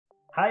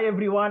Hi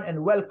everyone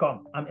and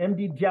welcome. I'm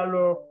MD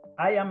Diallo.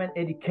 I am an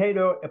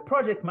educator, a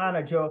project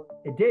manager,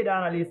 a data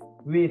analyst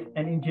with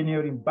an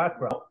engineering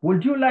background.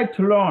 Would you like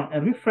to learn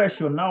and refresh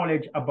your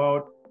knowledge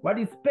about what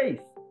is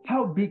space?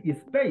 How big is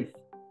space?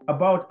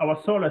 About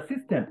our solar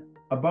system,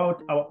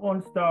 about our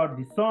own star,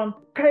 the sun,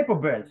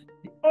 Kuiper belt,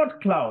 the Oort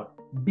cloud,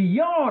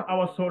 beyond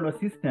our solar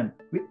system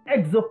with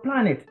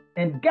exoplanets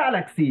and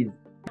galaxies,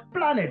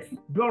 planets,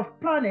 dwarf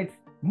planets,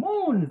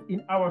 moons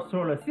in our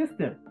solar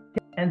system,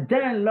 and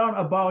then learn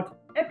about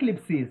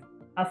eclipses,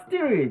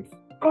 asteroids,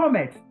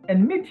 comets,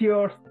 and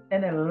meteors,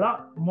 and a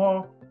lot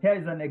more. Here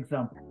is an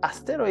example.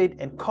 Asteroid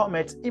and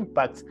comets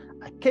impacts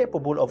are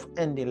capable of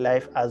ending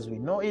life as we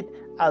know it,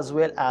 as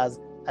well as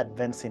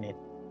advancing it.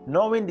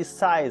 Knowing the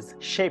size,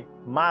 shape,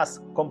 mass,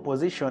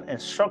 composition,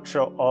 and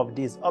structure of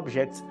these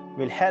objects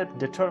will help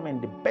determine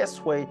the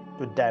best way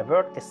to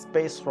divert a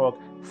space rock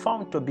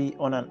found to be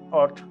on an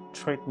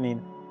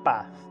Earth-threatening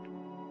path.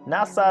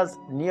 NASA's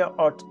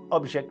Near-Earth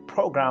Object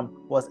Program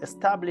was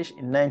established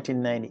in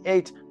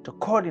 1998 to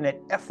coordinate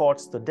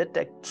efforts to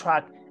detect,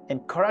 track,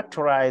 and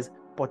characterize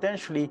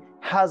potentially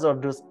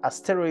hazardous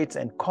asteroids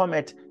and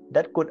comets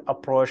that could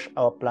approach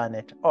our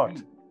planet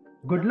Earth.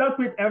 Good luck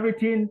with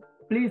everything.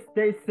 Please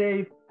stay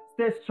safe,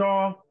 stay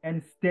strong,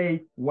 and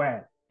stay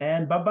well.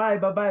 And bye-bye,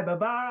 bye-bye,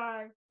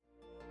 bye-bye.